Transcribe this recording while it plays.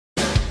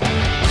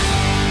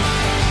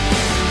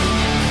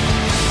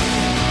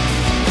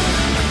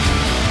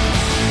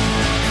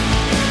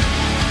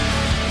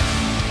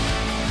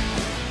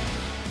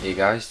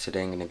guys,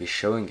 today I'm going to be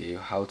showing you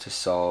how to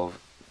solve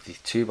the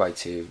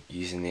 2x2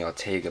 using the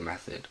Ortega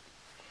method.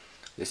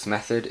 This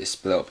method is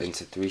split up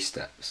into 3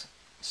 steps.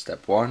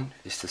 Step 1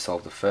 is to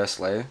solve the first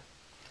layer,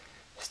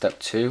 step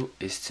 2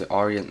 is to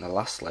orient the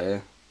last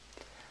layer,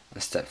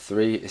 and step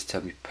 3 is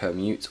to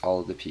permute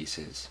all of the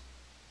pieces.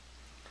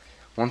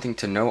 One thing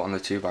to note on the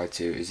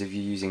 2x2 is if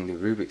you're using the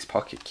Rubik's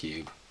Pocket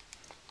Cube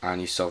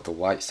and you solve the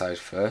white side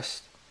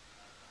first,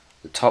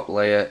 the top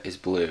layer is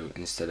blue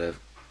instead of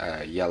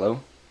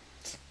yellow,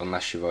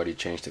 unless you've already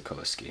changed the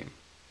colour scheme.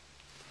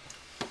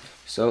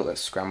 So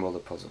let's scramble the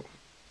puzzle.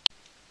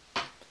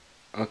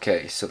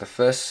 Okay, so the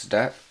first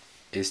step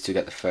is to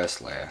get the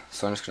first layer.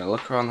 So I'm just going to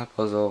look around the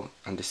puzzle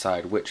and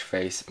decide which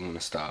face I'm going to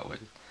start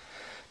with.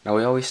 Now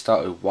we always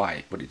start with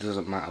white, but it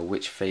doesn't matter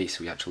which face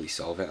we actually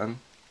solve it on,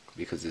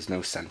 because there's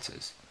no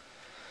centres.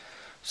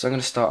 So I'm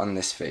going to start on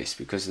this face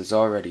because there's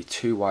already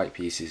 2 white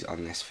pieces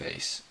on this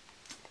face.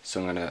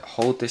 So I'm going to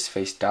hold this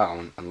face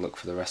down and look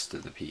for the rest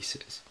of the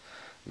pieces.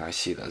 Now I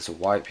see that there's a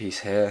white piece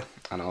here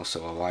and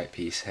also a white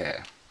piece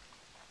here.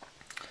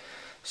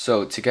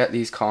 So to get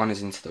these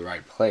corners into the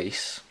right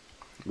place,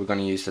 we're going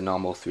to use the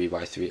normal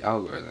 3x3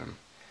 algorithm,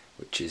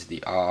 which is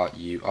the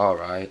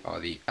RURI or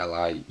the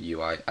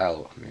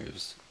LIUIL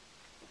moves.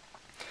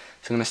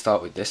 So I'm going to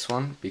start with this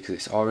one because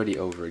it's already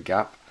over a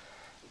gap,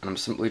 and I'm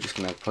simply just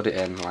going to put it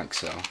in like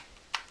so.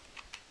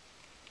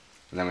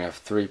 And then we have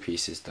 3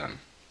 pieces done.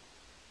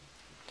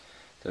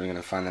 Then we're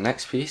going to find the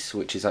next piece,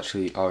 which is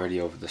actually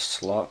already over the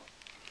slot.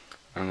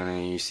 I'm going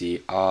to use the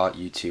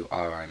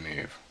RU2RI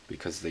move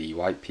because the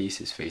white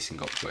piece is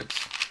facing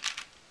upwards.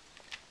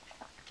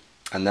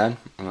 And then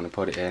I'm going to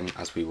put it in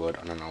as we would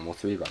on a normal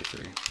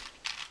 3x3.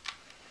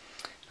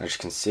 As you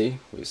can see,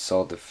 we've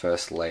solved the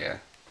first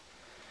layer.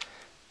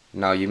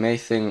 Now you may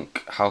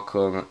think, how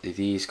come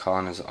these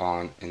corners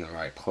aren't in the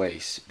right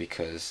place?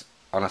 Because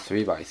on a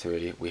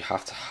 3x3 we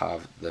have to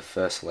have the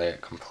first layer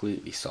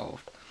completely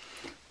solved.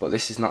 But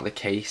this is not the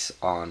case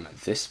on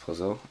this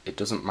puzzle. It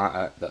doesn't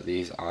matter that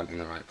these aren't in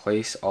the right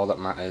place. All that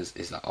matters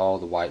is that all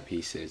the white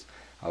pieces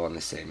are on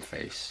the same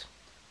face.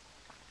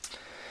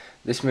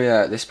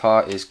 This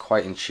part is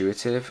quite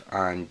intuitive,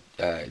 and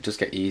it does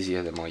get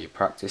easier the more you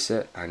practice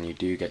it, and you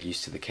do get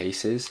used to the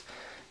cases.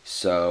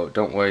 So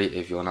don't worry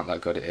if you're not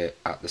that good at it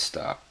at the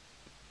start.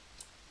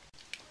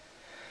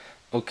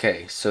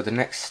 Okay, so the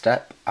next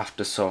step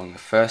after solving the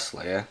first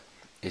layer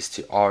is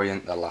to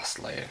orient the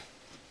last layer.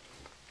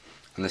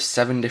 And there's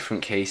 7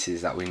 different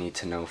cases that we need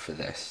to know for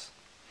this.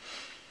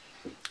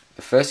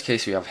 The first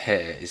case we have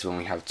here is when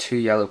we have 2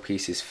 yellow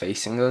pieces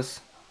facing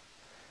us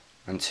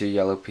and 2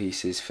 yellow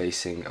pieces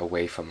facing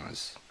away from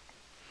us.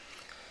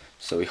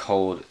 So we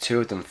hold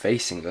 2 of them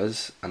facing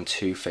us and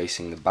 2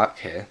 facing the back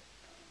here,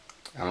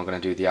 and we're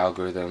going to do the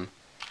algorithm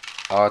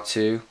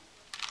R2,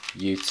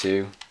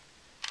 U2,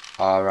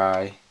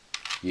 RI,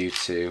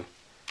 U2,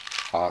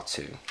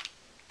 R2.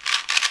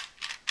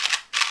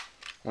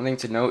 One thing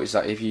to note is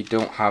that if you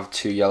don't have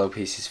 2 yellow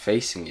pieces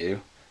facing you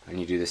and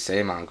you do the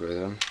same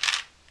algorithm,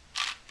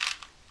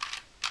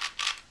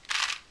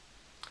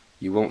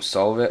 you won't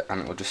solve it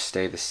and it will just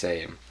stay the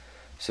same.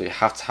 So you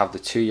have to have the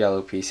 2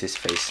 yellow pieces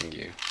facing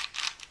you,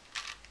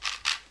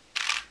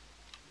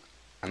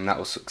 and that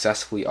will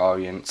successfully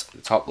orient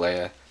the top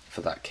layer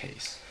for that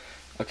case.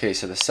 Okay,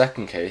 so the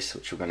second case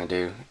which we're going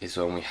to do is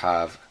when we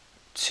have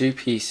 2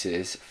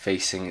 pieces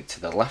facing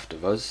to the left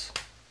of us.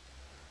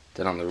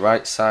 Then on the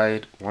right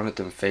side, one of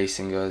them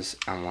facing us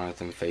and one of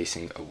them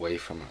facing away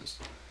from us.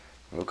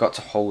 And we've got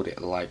to hold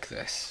it like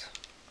this.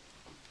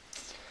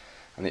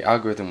 And the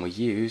algorithm we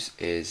use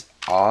is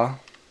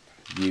R,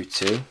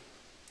 U2,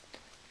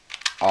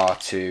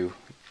 R2,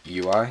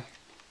 UI,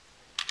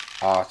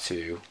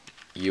 R2,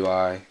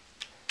 UI,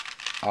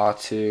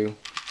 R2,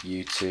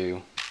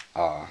 U2,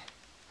 R.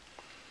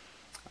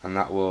 And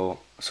that will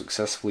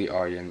successfully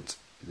orient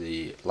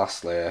the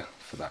last layer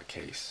for that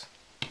case.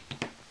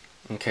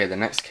 Okay, the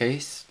next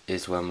case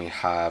is when we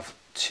have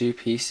 2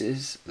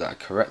 pieces that are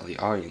correctly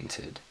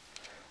oriented,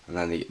 and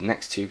then the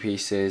next 2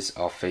 pieces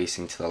are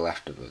facing to the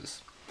left of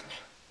us.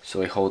 So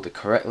we hold the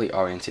correctly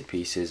oriented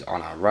pieces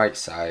on our right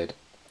side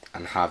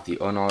and have the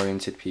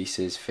unoriented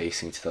pieces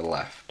facing to the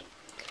left.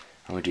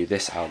 And we do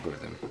this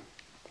algorithm.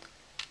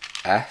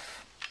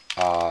 F,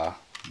 R,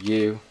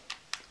 U,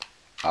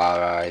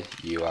 RI,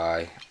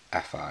 UI,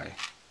 FI.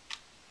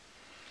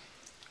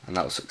 And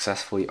that will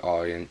successfully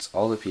orient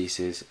all the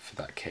pieces for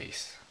that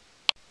case.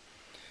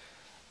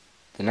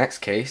 The next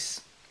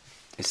case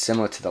is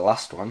similar to the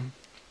last one,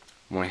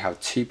 when we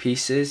have 2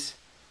 pieces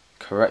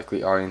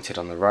correctly oriented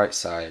on the right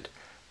side,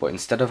 but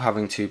instead of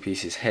having 2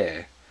 pieces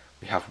here,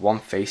 we have one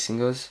facing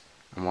us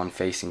and one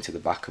facing to the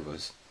back of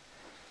us.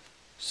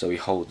 So we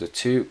hold the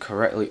 2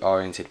 correctly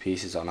oriented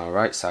pieces on our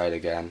right side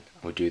again,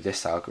 and we do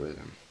this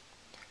algorithm.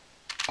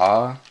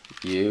 R,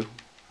 U,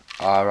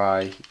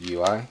 RI,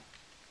 UI,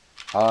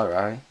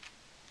 RI,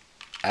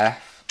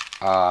 F,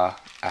 R,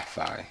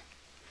 FI.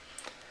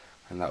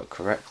 And that will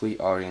correctly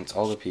orient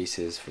all the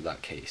pieces for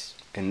that case.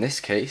 In this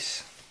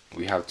case,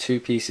 we have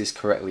 2 pieces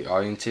correctly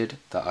oriented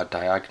that are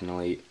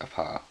diagonally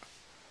apart.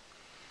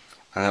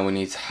 And then we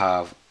need to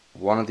have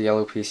one of the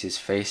yellow pieces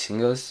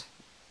facing us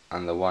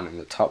and the one in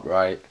the top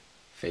right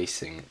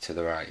facing to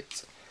the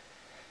right.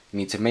 You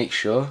need to make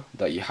sure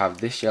that you have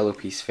this yellow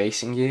piece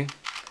facing you.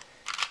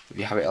 If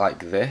you have it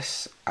like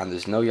this and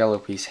there's no yellow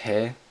piece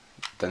here,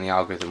 then the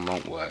algorithm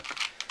won't work.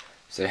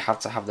 So you have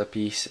to have the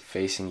piece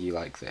facing you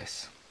like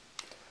this.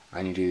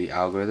 And you do the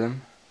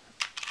algorithm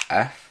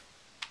F,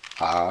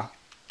 R,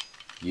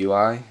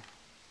 UI,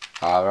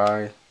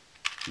 RI,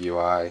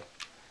 UI,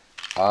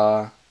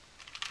 R,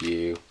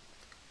 U,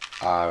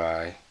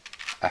 RI,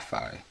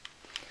 FI.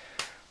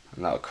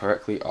 And that will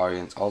correctly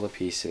orient all the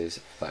pieces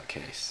for that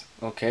case.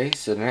 Okay,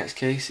 so the next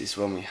case is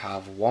when we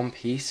have one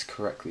piece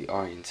correctly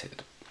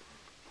oriented.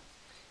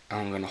 And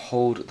I'm going to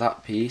hold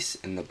that piece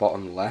in the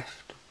bottom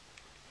left,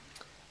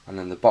 and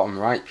then the bottom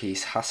right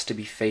piece has to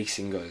be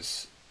facing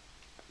us.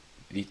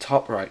 The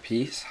top right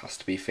piece has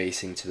to be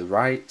facing to the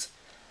right,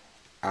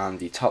 and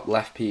the top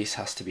left piece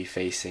has to be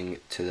facing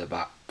to the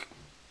back.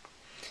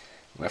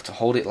 We have to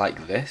hold it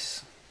like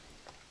this,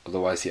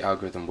 otherwise the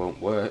algorithm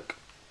won't work.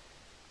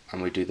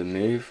 And we do the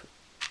move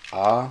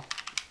R,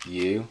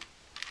 U,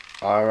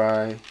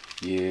 RI,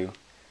 U,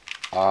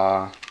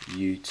 R,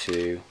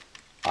 U2,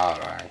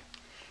 RI.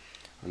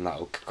 And that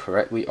will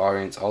correctly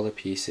orient all the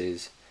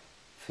pieces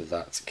for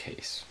that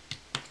case.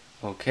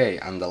 Okay,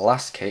 and the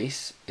last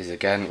case is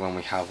again when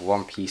we have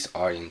one piece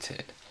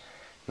oriented.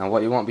 Now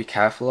what you want to be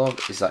careful of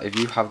is that if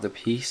you have the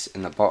piece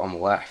in the bottom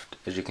left,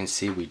 as you can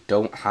see we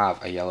don't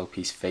have a yellow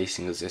piece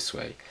facing us this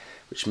way,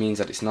 which means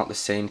that it's not the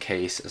same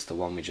case as the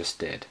one we just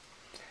did.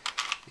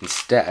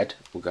 Instead,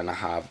 we're going to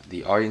have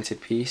the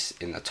oriented piece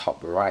in the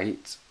top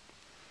right,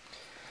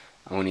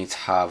 and we need to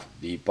have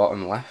the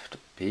bottom left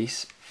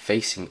piece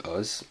facing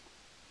us,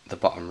 the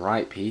bottom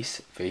right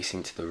piece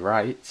facing to the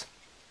right,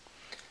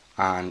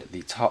 and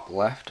the top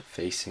left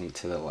facing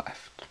to the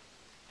left.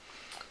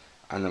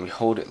 And then we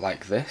hold it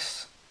like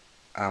this,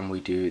 and we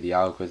do the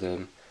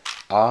algorithm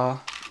R,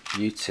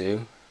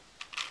 U2,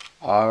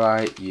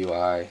 RI,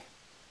 UI,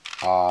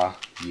 R,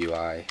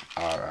 UI,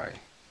 RI.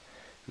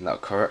 And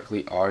that'll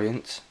correctly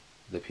orient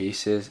the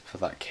pieces for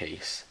that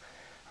case.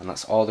 And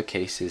that's all the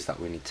cases that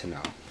we need to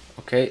know.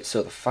 Okay,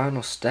 so the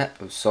final step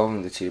of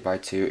solving the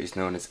 2x2 is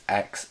known as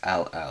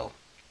XLL.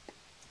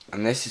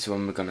 And this is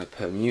when we're going to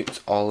permute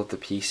all of the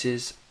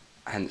pieces,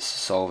 hence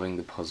solving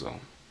the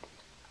puzzle.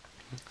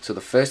 So the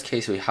first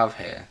case we have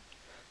here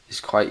is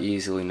quite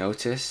easily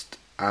noticed,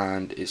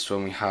 and it's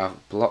when we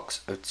have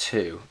blocks of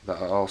 2 that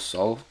are all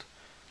solved,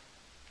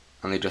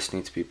 and they just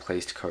need to be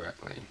placed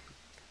correctly.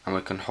 And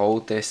we can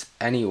hold this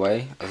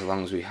anyway as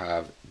long as we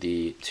have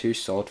the 2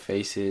 solved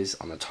faces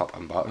on the top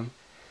and bottom.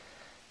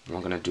 And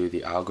we're going to do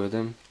the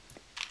algorithm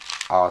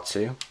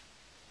R2,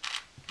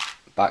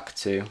 back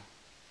 2,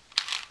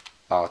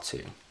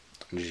 R2.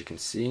 And as you can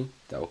see,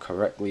 that will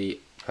correctly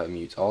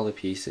permute all the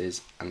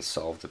pieces and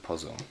solve the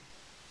puzzle.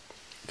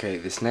 Okay,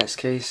 this next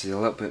case is a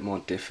little bit more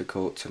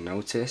difficult to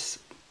notice,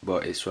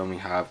 but it's when we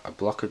have a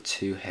block of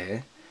 2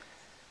 here,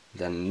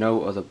 then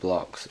no other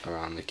blocks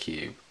around the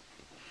cube.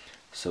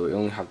 So we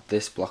only have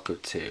this block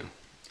of 2,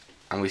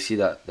 and we see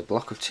that the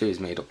block of 2 is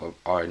made up of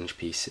orange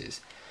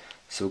pieces.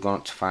 So we're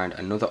going to find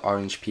another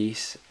orange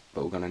piece,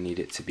 but we're going to need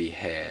it to be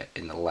here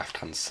in the left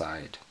hand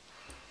side.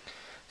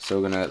 So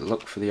we're going to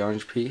look for the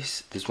orange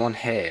piece. There's one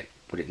here,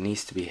 but it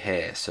needs to be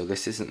here, so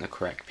this isn't the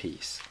correct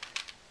piece.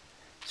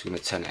 So we're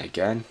going to turn it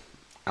again,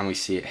 and we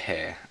see it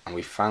here, and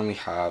we finally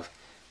have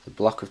the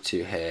block of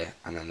 2 here,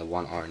 and then the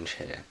one orange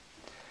here.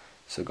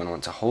 So we're going to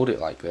want to hold it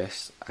like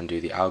this, and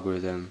do the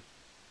algorithm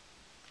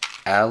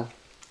L,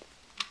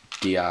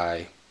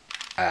 DI,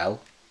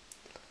 L,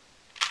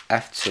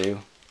 F2,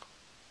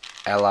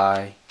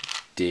 LI,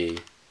 D,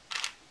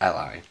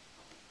 LI.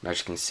 And as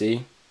you can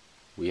see,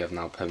 we have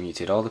now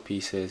permuted all the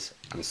pieces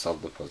and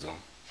solved the puzzle.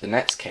 The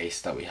next case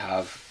that we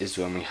have is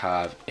when we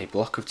have a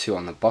block of 2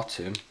 on the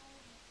bottom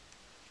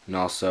and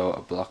also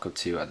a block of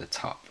 2 at the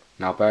top.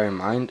 Now bear in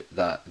mind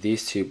that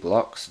these 2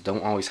 blocks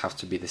don't always have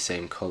to be the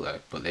same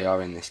colour, but they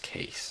are in this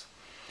case.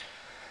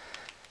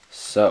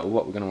 So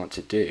what we're going to want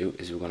to do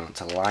is we're going to want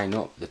to line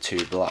up the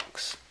 2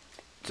 blocks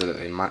so that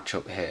they match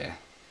up here.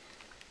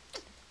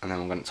 And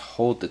then we're going to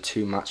hold the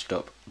 2 matched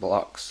up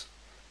blocks,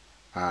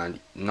 and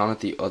none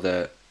of the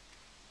other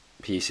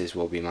pieces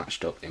will be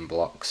matched up in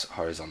blocks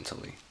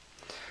horizontally.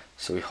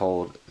 So we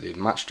hold the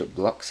matched up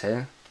blocks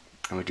here,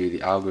 and we do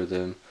the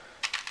algorithm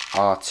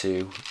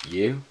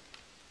R2U,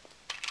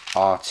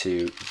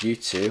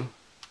 R2U2,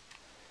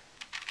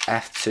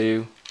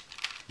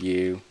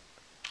 F2U,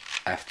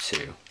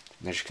 F2.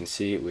 And as you can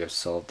see, we have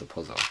solved the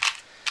puzzle.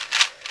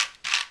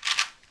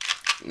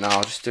 Now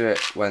I'll just do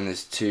it when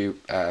there's 2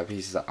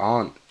 pieces that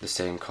aren't the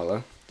same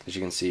colour. As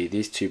you can see,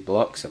 these 2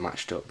 blocks are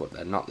matched up, but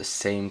they're not the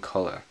same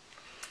colour.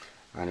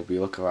 And if we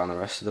look around the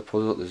rest of the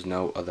puzzle, there's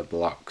no other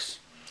blocks.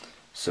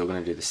 So we're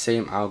going to do the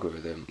same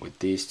algorithm with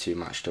these 2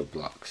 matched up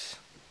blocks.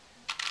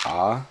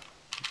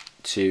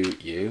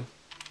 R2U,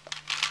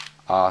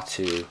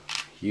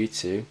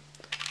 R2U2,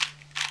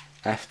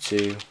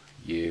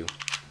 F2U,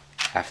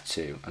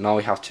 F2. And all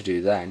we have to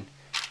do then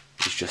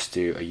is just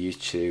do a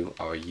U2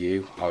 or a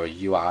U or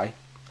a UI,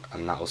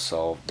 and that will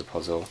solve the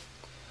puzzle.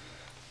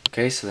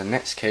 Okay, so the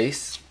next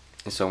case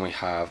is when we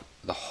have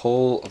the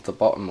whole of the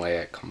bottom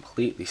layer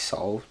completely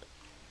solved,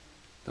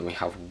 then we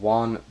have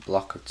one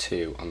block of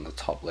 2 on the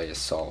top layer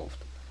solved.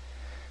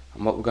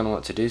 And what we're going to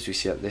want to do is, we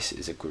see that this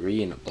is a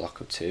green block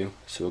of 2,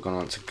 so we're going to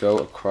want to go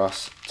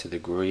across to the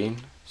green.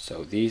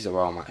 So these are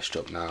all matched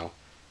up now,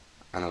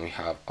 and then we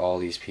have all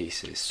these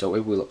pieces. So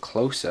if we look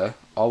closer,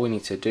 all we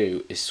need to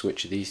do is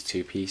switch these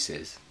two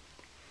pieces.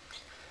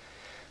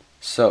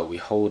 So we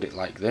hold it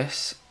like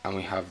this, and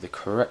we have the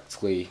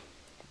correctly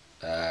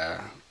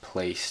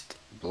placed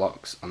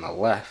blocks on the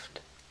left.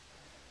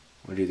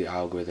 We'll do the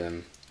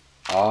algorithm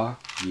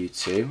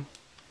RU2,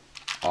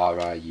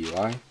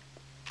 RIUI,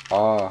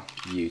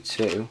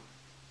 RU2,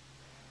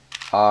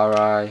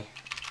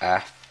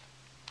 RIF,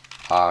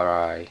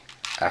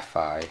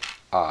 RIFI,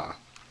 R.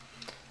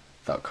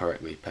 That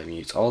correctly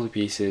permutes all the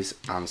pieces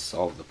and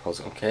solve the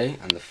puzzle. Okay,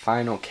 and the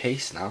final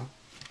case now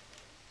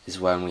is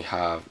when we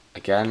have,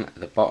 again,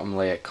 the bottom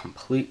layer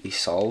completely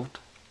solved,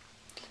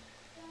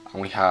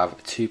 and we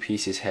have two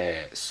pieces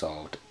here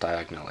solved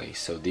diagonally.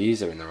 So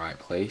these are in the right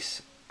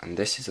place, and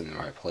this is in the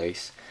right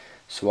place.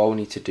 So all we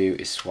need to do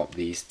is swap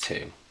these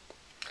two.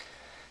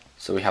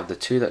 So we have the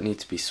two that need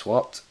to be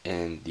swapped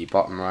in the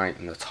bottom right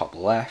and the top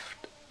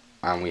left,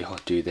 and we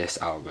do this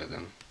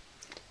algorithm.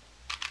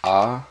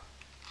 R,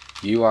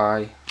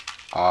 UI,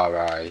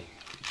 RI,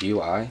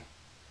 UI,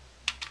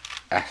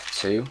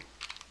 F2,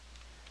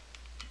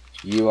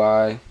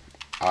 UI,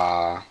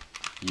 R,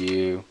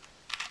 U,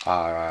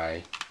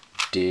 RI,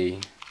 D,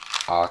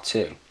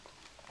 R2.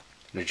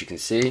 And as you can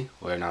see,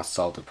 we're now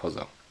solved the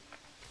puzzle.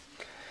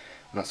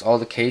 And that's all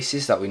the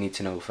cases that we need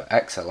to know for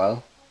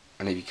XLL.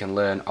 And if you can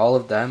learn all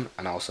of them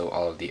and also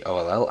all of the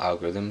OLL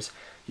algorithms,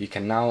 you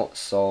can now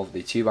solve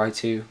the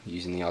 2x2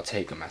 using the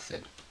Ortega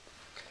method.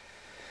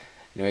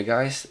 Anyway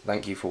guys,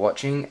 thank you for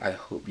watching. I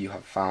hope you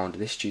have found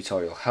this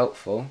tutorial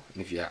helpful,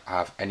 and if you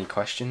have any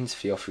questions,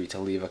 feel free to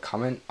leave a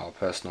comment or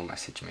personal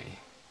message me.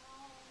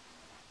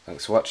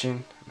 Thanks for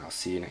watching, and I'll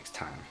see you next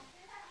time.